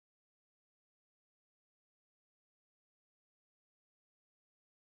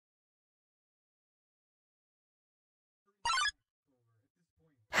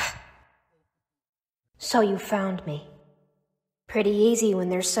So you found me. Pretty easy when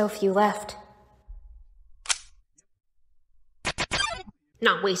there's so few left.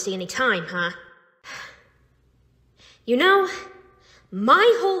 Not wasting any time, huh? You know,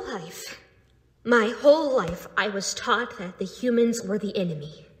 my whole life I was taught that the humans were the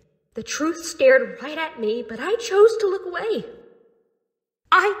enemy. The truth stared right at me, but I chose to look away.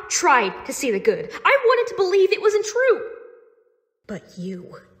 I tried to see the good. I wanted to believe it wasn't true. But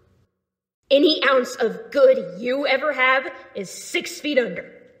you, any ounce of good you ever have is 6 feet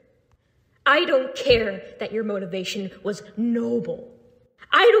under. I don't care that your motivation was noble.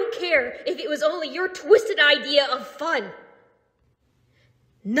 I don't care if it was only your twisted idea of fun.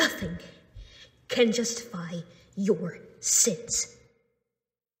 Nothing can justify your sins.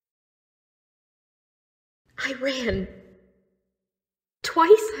 I ran.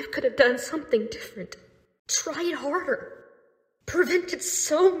 Twice I could have done something different. Tried harder. Prevented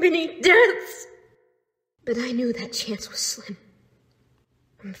so many deaths. But I knew that chance was slim.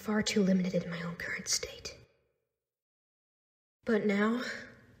 I'm far too limited in my own current state. But now,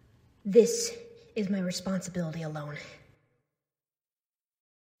 this is my responsibility alone.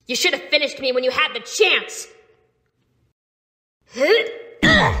 You should have finished me when you had the chance!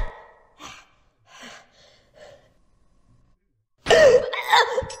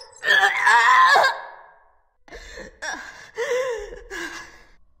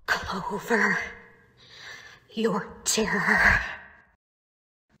 Clover, your terror.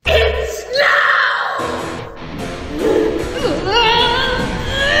 It's now!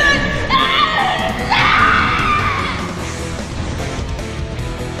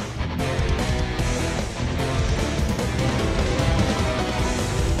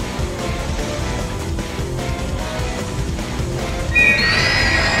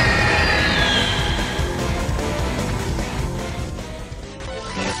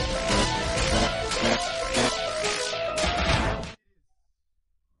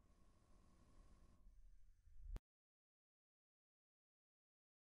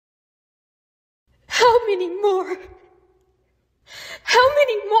 How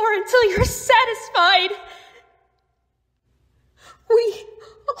many more until you're satisfied? We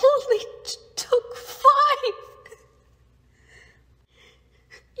only took 5.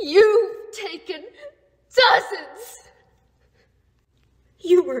 You've taken dozens.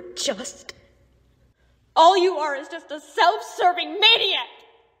 You were just... All you are is just a self-serving maniac.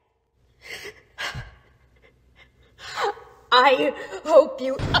 I hope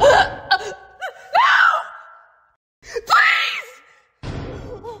you...